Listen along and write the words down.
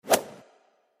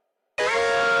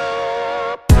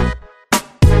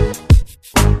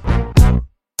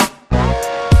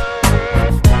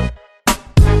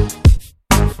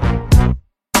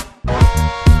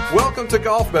welcome to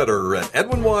Golf Better at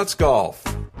Edwin Watts Golf.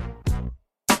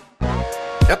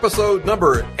 Episode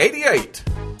number 88.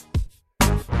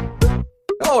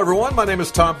 Hello, everyone. My name is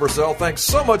Tom Purcell. Thanks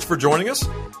so much for joining us.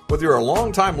 Whether you're a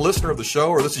long-time listener of the show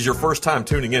or this is your first time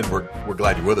tuning in, we're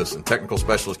glad you're with us. And technical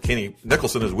specialist Kenny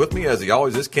Nicholson is with me, as he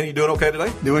always is. Kenny, you doing okay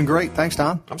today? Doing great. Thanks,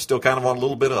 Tom. I'm still kind of on a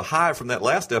little bit of a high from that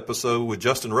last episode with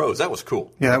Justin Rose. That was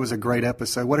cool. Yeah, that was a great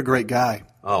episode. What a great guy.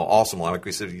 Oh, awesome. Like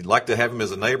we said, you'd like to have him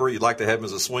as a neighbor, you'd like to have him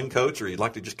as a swing coach, or you'd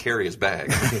like to just carry his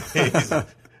bag. He's a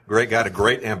great guy, a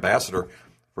great ambassador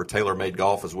for TaylorMade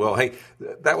Golf as well. Hey,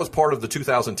 that was part of the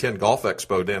 2010 Golf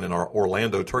Expo down in our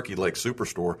Orlando Turkey Lake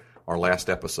Superstore, our last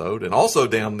episode. And also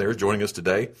down there joining us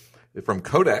today from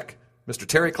Kodak, Mr.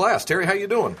 Terry Class. Terry, how you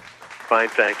doing? Fine,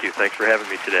 thank you. Thanks for having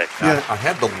me today. Yeah. I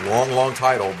had the long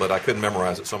title, but I couldn't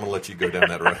memorize it, so I'm going to let you go down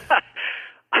that road.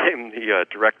 I'm the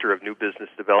Director of New Business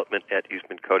Development at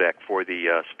Eastman Kodak for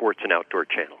the Sports and Outdoor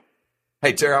Channel.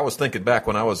 Hey, Terry, I was thinking back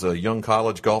when I was a young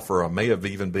college golfer. I may have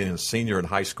even been a senior in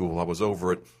high school. I was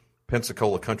over at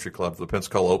Pensacola Country Club for the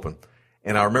Pensacola Open.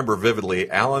 And I remember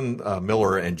vividly Alan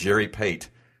Miller and Jerry Pate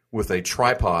with a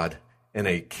tripod and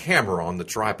a camera on the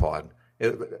tripod.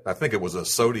 I think it was a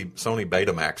Sony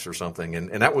Betamax or something.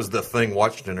 And that was the thing,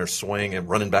 watching her swing and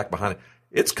running back behind it.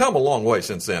 It's come a long way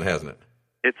since then, hasn't it?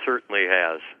 It certainly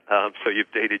has. So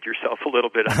you've dated yourself a little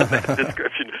bit on that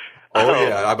description.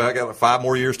 Yeah, I got 5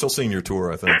 more years till senior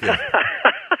tour, I think. Yeah.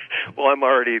 Well, I'm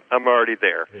already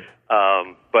there.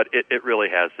 But it really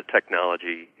has. The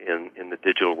technology in the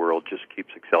digital world just keeps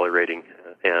accelerating,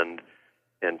 and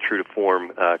true to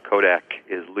form, Kodak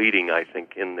is leading, I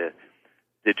think, in the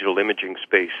digital imaging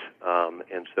space.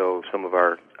 And so some of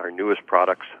our newest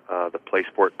products, the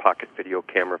PlaySport Pocket Video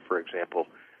Camera, for example,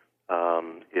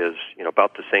 is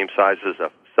about the same size as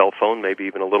a cell phone, maybe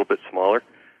even a little bit smaller,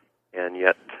 and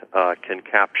yet can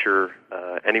capture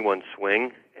anyone's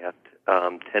swing at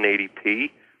 1080p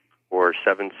or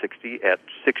 760 at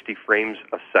 60 frames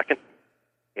a second,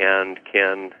 and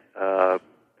can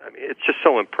it's just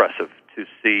so impressive to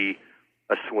see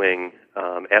a swing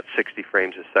at 60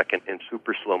 frames a second in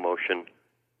super slow motion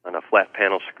on a flat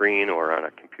panel screen or on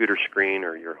a computer screen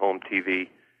or your home TV,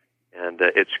 and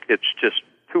it's just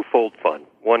twofold fun.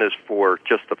 One is for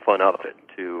just the fun of it,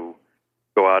 to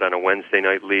go out on a Wednesday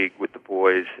night league with the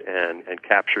boys and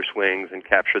capture swings and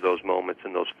capture those moments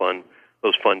and those fun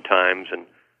times, and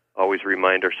always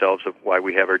remind ourselves of why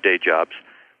we have our day jobs.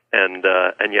 And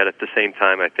yet at the same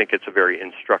time, I think it's a very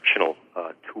instructional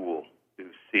tool to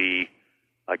see,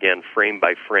 again, frame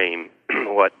by frame,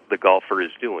 what the golfer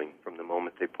is doing from the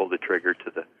moment they pull the trigger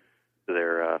to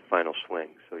their final swing.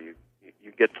 So you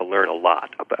get to learn a lot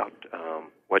about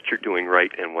what you're doing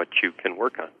right and what you can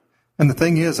work on. And the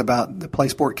thing is about the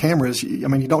PlaySport cameras,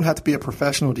 you don't have to be a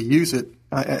professional to use it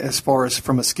as far as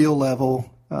from a skill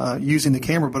level using the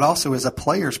camera, but also as a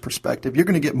player's perspective. You're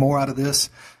going to get more out of this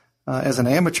as an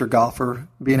amateur golfer,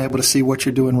 being able to see what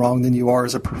you're doing wrong than you are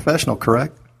as a professional,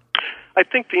 correct? I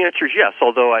think the answer is yes,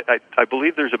 although I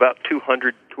believe there's about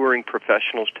 200 touring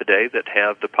professionals today that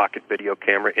have the Pocket Video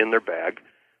Camera in their bag,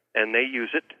 and they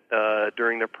use it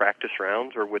during their practice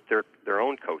rounds or with their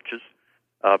own coaches.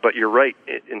 But you're right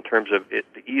in terms of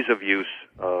the ease of use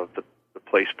of the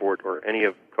PlaySport or any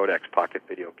of Kodak's Pocket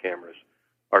Video cameras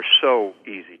are so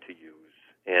easy to use.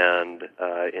 And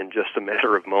in just a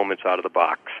matter of moments out of the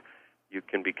box, you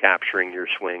can be capturing your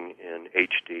swing in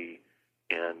HD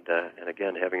and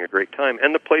again, having a great time.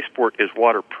 And the PlaySport is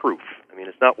waterproof.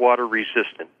 It's not water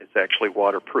resistant. It's actually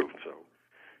waterproof.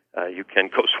 So you can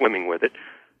go swimming with it.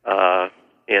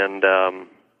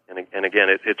 And again,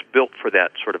 it's built for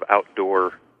that sort of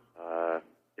outdoor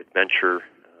adventure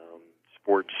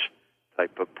sports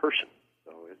type of person.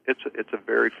 So it's a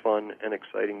very fun and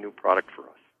exciting new product for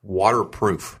us.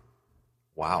 Waterproof.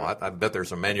 Wow, I bet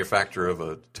there's a manufacturer of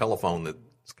a telephone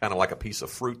that's kind of like a piece of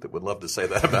fruit that would love to say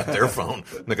that about their phone.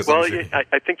 Well,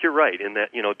 I think you're right in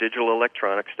that digital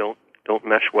electronics don't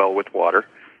mesh well with water,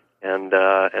 and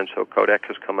so Kodak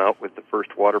has come out with the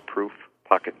first waterproof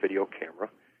Pocket Video Camera,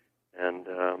 and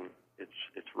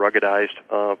it's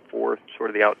ruggedized for sort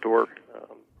of the outdoor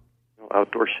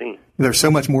scene. There's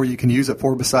so much more you can use it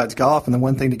for besides golf, and the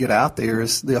one thing to get out there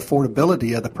is the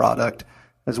affordability of the product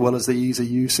as well as the ease of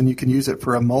use, and you can use it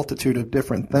for a multitude of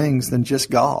different things than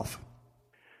just golf.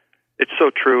 It's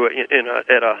so true. At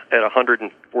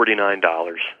 $149,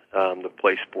 the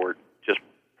PlaySport just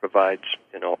provides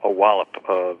a wallop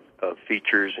of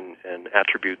features and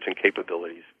attributes and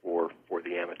capabilities for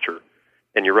the amateur.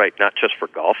 And you're right, not just for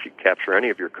golf. You can capture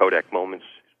any of your Kodak moments,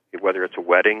 whether it's a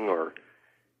wedding or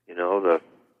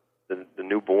the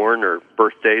newborn or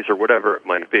birthdays or whatever it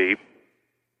might be.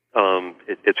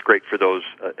 it's great for those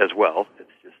as well. It's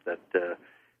just that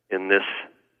in this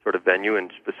sort of venue,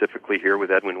 and specifically here with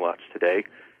Edwin Watts today,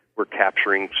 we're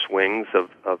capturing swings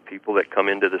of people that come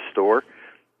into the store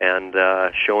and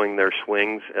showing their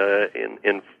swings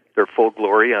in their full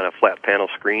glory on a flat panel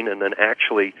screen, and then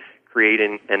actually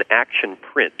creating an action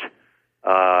print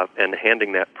and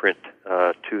handing that print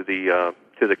to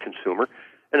the consumer.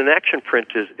 And an action print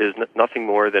is nothing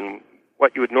more than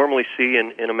what you would normally see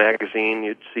in a magazine.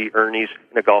 You'd see Ernie's,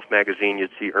 in a golf magazine,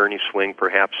 you'd see Ernie's swing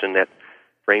perhaps in that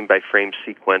frame-by-frame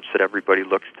sequence that everybody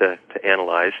looks to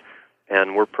analyze.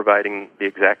 And we're providing the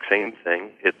exact same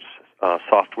thing. It's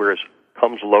software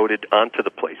comes loaded onto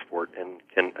the PlaySport and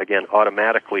can, again,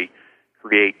 automatically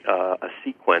create a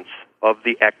sequence of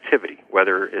the activity,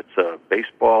 whether it's a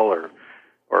baseball or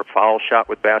a foul shot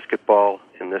with basketball,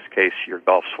 in this case, your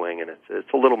golf swing, and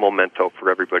it's a little memento for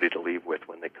everybody to leave with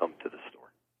when they come to the store.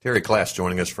 Terry Class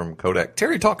joining us from Kodak.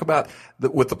 Terry, talk about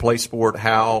with the PlaySport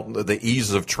how the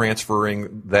ease of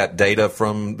transferring that data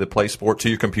from the PlaySport to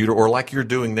your computer, or like you're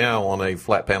doing now on a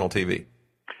flat panel TV.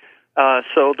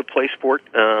 So the PlaySport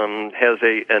has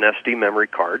an SD memory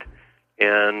card,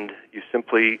 and you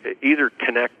simply either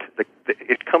connect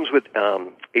it comes with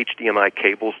HDMI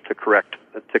cables to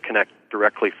connect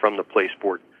directly from the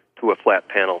PlaySport to a flat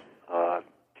panel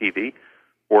TV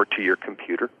or to your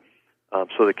computer.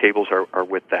 So the cables are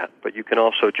with that. But you can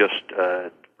also just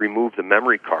remove the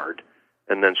memory card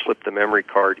and then slip the memory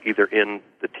card either in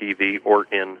the TV or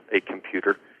in a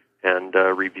computer and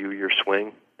review your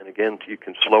swing. And again, you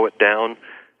can slow it down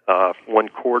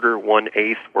 1/4,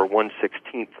 1/8, or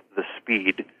 1/16 the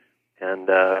speed, and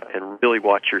really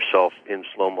watch yourself in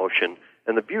slow motion.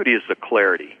 And the beauty is the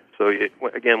clarity. So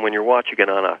again, when you're watching it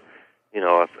on a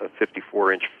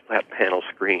 54-inch flat panel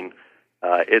screen,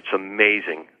 it's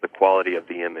amazing the quality of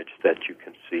the image that you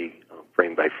can see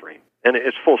frame by frame. And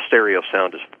it's full stereo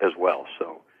sound as well.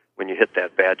 So when you hit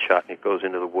that bad shot and it goes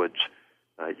into the woods,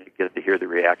 you get to hear the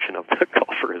reaction of the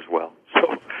golfer as well.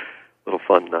 So a little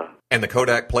fun. And the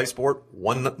Kodak PlaySport,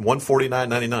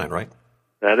 $149.99, right?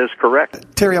 That is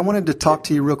correct. Terry, I wanted to talk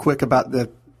to you real quick about the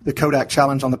Kodak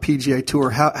Challenge on the PGA Tour.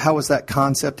 How has that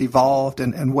concept evolved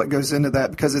and what goes into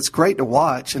that? Because it's great to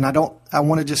watch, and I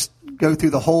want to just go through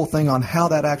the whole thing on how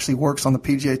that actually works on the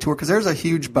PGA Tour, because there's a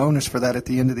huge bonus for that at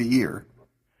the end of the year.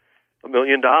 $1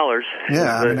 million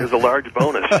is a large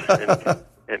bonus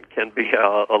and can be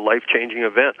a life-changing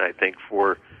event, I think,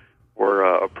 for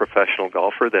a professional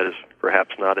golfer that is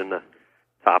perhaps not in the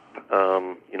top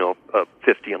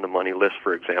 50 on the money list,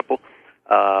 for example.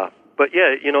 But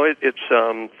yeah,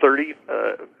 it's 30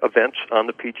 events on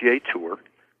the PGA Tour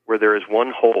where there is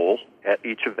one hole at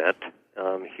each event.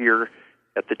 Here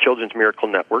at the Children's Miracle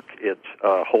Network, it's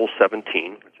hole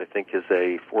 17, which I think is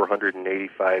a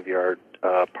 485-yard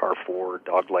par 4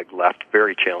 dogleg left,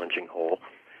 very challenging hole.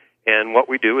 And what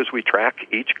we do is we track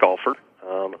each golfer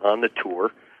on the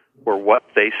tour for what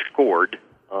they scored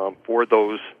for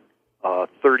those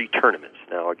 30 tournaments.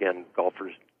 Now, again,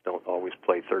 golfers don't always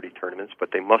play 30 tournaments,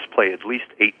 but they must play at least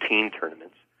 18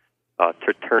 tournaments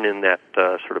to turn in that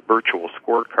sort of virtual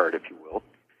scorecard, if you will.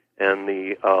 And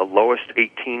the lowest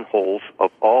 18 holes of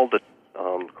all the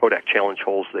Kodak Challenge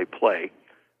holes they play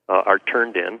are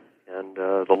turned in, and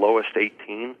the lowest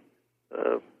 18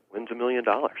 wins $1 million.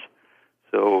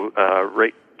 So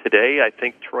right today, I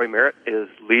think Troy Merritt is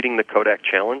leading the Kodak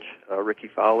Challenge. Ricky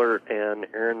Fowler and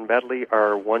Aaron Medley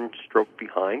are one stroke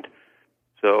behind.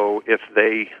 So if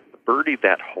they birdie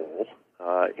that hole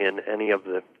in any of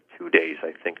the 2 days,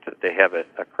 I think that they have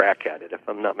a crack at it. If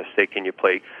I'm not mistaken, you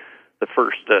play the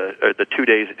first or the 2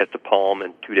 days at the Palm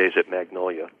and 2 days at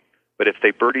Magnolia. But if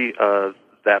they birdie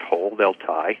that hole, they'll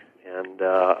tie. And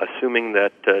assuming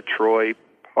that Troy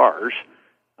pars,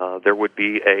 there would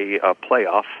be a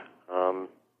playoff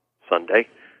Sunday,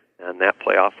 and that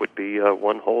playoff would be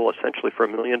one hole essentially for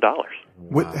 $1 million.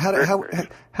 Wow.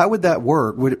 How would that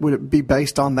work? Would it be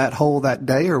based on that hole that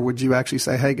day, or would you actually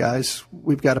say, hey, guys,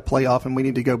 we've got a playoff and we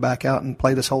need to go back out and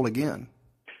play this hole again?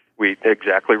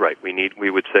 Exactly right. We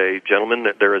would say, gentlemen,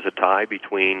 that there is a tie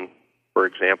between, for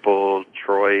example,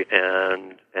 Troy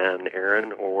and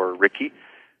Aaron or Ricky,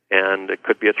 and it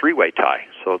could be a three-way tie.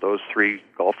 So those three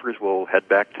golfers will head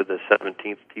back to the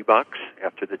 17th tee box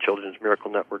after the Children's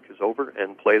Miracle Network is over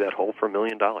and play that hole for $1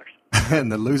 million.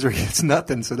 And the loser gets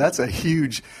nothing. So that's a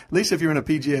huge, at least if you're in a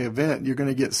PGA event, you're going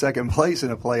to get second place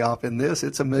in a playoff. In this,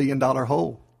 it's $1 million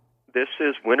hole. This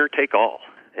is winner take all.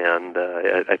 And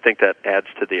I think that adds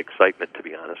to the excitement, to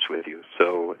be honest with you.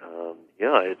 So,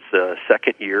 it's the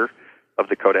second year of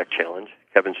the Kodak Challenge.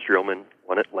 Kevin Streelman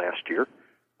won it last year.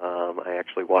 I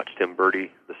actually watched him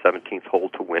birdie the 17th hole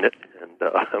to win it, and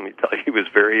let me tell you, he was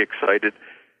very excited,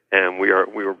 and we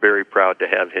were very proud to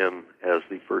have him as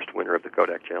the first winner of the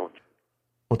Kodak Challenge.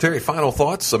 Well, Terry, final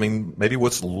thoughts? I mean, maybe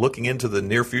what's looking into the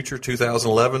near future,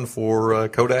 2011, for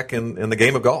Kodak and the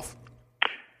game of golf?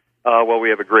 Well, we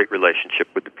have a great relationship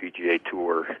with the PGA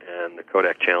Tour, and the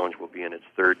Kodak Challenge will be in its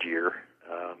third year,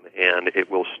 and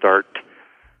it will start,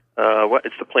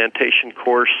 it's the Plantation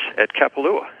Course at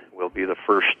Kapalua. Will be the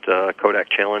first Kodak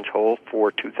Challenge hole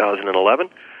for 2011.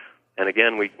 And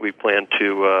again, we plan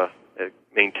to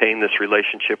maintain this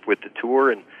relationship with the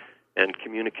Tour and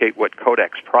communicate what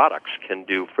Kodak's products can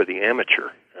do for the amateur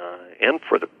and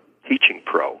for the teaching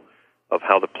pro, of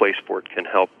how the play sport can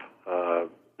help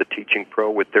the teaching pro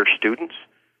with their students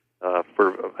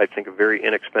for, I think, a very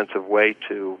inexpensive way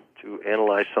to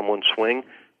analyze someone's swing,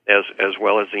 as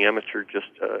well as the amateur, just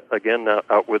again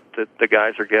out with the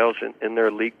guys or gals in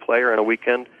their league play or on a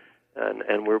weekend,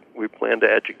 and we plan to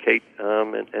educate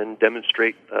and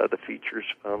demonstrate the features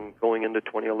going into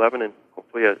 2011, and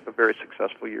hopefully a very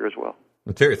successful year as well.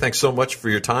 Well, Terry, thanks so much for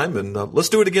your time, and let's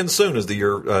do it again soon as the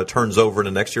year turns over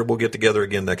into next year. We'll get together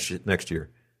again next year.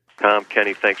 Tom,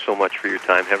 Kenny, thanks so much for your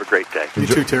time. Have a great day. You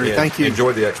too, Terry. Thank you.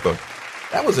 Enjoy the expo.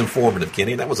 That was informative,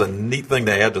 Kenny. That was a neat thing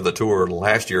to add to the tour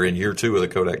last year in year 2 of the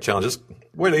Kodak Challenge. Just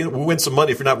way to win some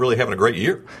money if you're not really having a great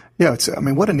year. Yeah,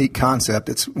 what a neat concept.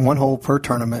 It's one hole per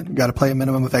tournament. You've got to play a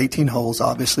minimum of 18 holes,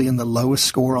 obviously, and the lowest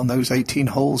score on those 18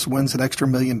 holes wins an extra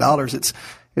 $1 million.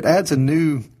 It adds a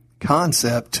new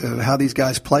concept to how these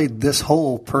guys played this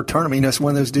hole per tournament. It's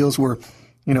one of those deals where,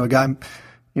 a guy,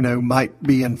 might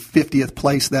be in 50th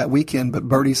place that weekend, but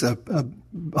birdies a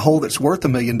hole that's worth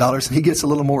 $1 million, and he gets a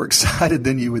little more excited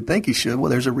than you would think he should. Well,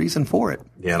 there's a reason for it.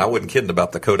 Yeah, and I wasn't kidding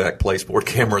about the Kodak Play Sport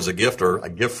camera as a gift, or a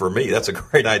gift for me. That's a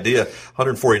great idea.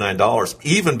 $149.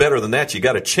 Even better than that, you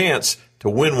got a chance to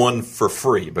win one for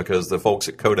free, because the folks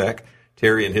at Kodak,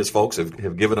 Terry and his folks,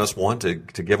 have given us one to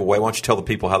give away. Why don't you tell the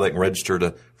people how they can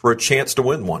register for a chance to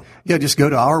win one? Yeah, just go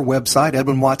to our website,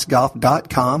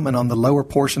 edwinwattsgolf.com, and on the lower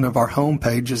portion of our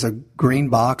homepage is a green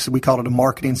box. We call it a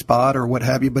marketing spot or what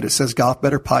have you, but it says Golf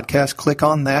Better Podcast. Click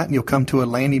on that, and you'll come to a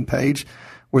landing page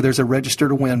where there's a register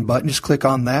to win button. Just click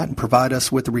on that and provide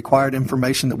us with the required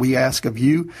information that we ask of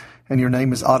you, and your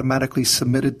name is automatically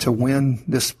submitted to win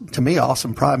this, to me,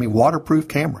 awesome prize. Waterproof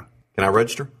camera. Can I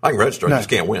register? I can register. I just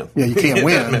can't win. Yeah, you can't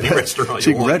win. You can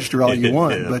register all you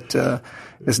want, but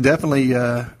it's definitely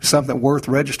something worth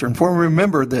registering for. And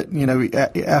remember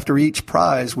that, after each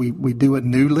prize, we do a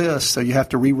new list, so you have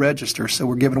to re-register. So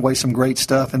we're giving away some great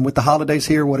stuff. And with the holidays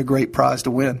here, what a great prize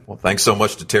to win. Well, thanks so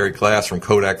much to Terry Klass from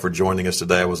Kodak for joining us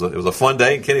today. It was a fun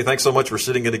day. And Kenny, thanks so much for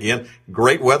sitting in again.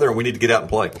 Great weather, and we need to get out and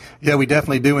play. Yeah, we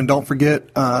definitely do. And don't forget,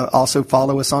 also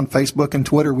follow us on Facebook and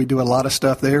Twitter. We do a lot of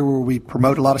stuff there where we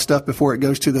promote a lot of stuff before it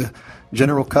goes to the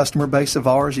general customer base of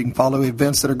ours. You can follow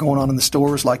events that are going on in the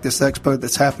stores, like this expo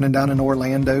that's happening down in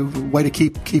Orlando. Way to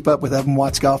keep up with Evan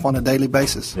Watts Golf on a daily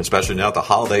basis. Especially now that the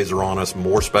holidays are on us,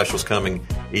 more specials coming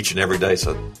each and every day,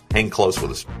 so hang close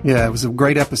with us. Yeah, it was a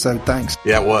great episode. Thanks.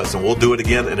 Yeah, it was, and we'll do it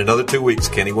again in another 2 weeks,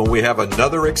 Kenny, when we have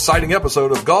another exciting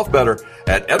episode of Golf Better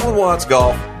at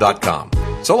edwinwattsgolf.com.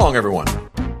 So long, everyone.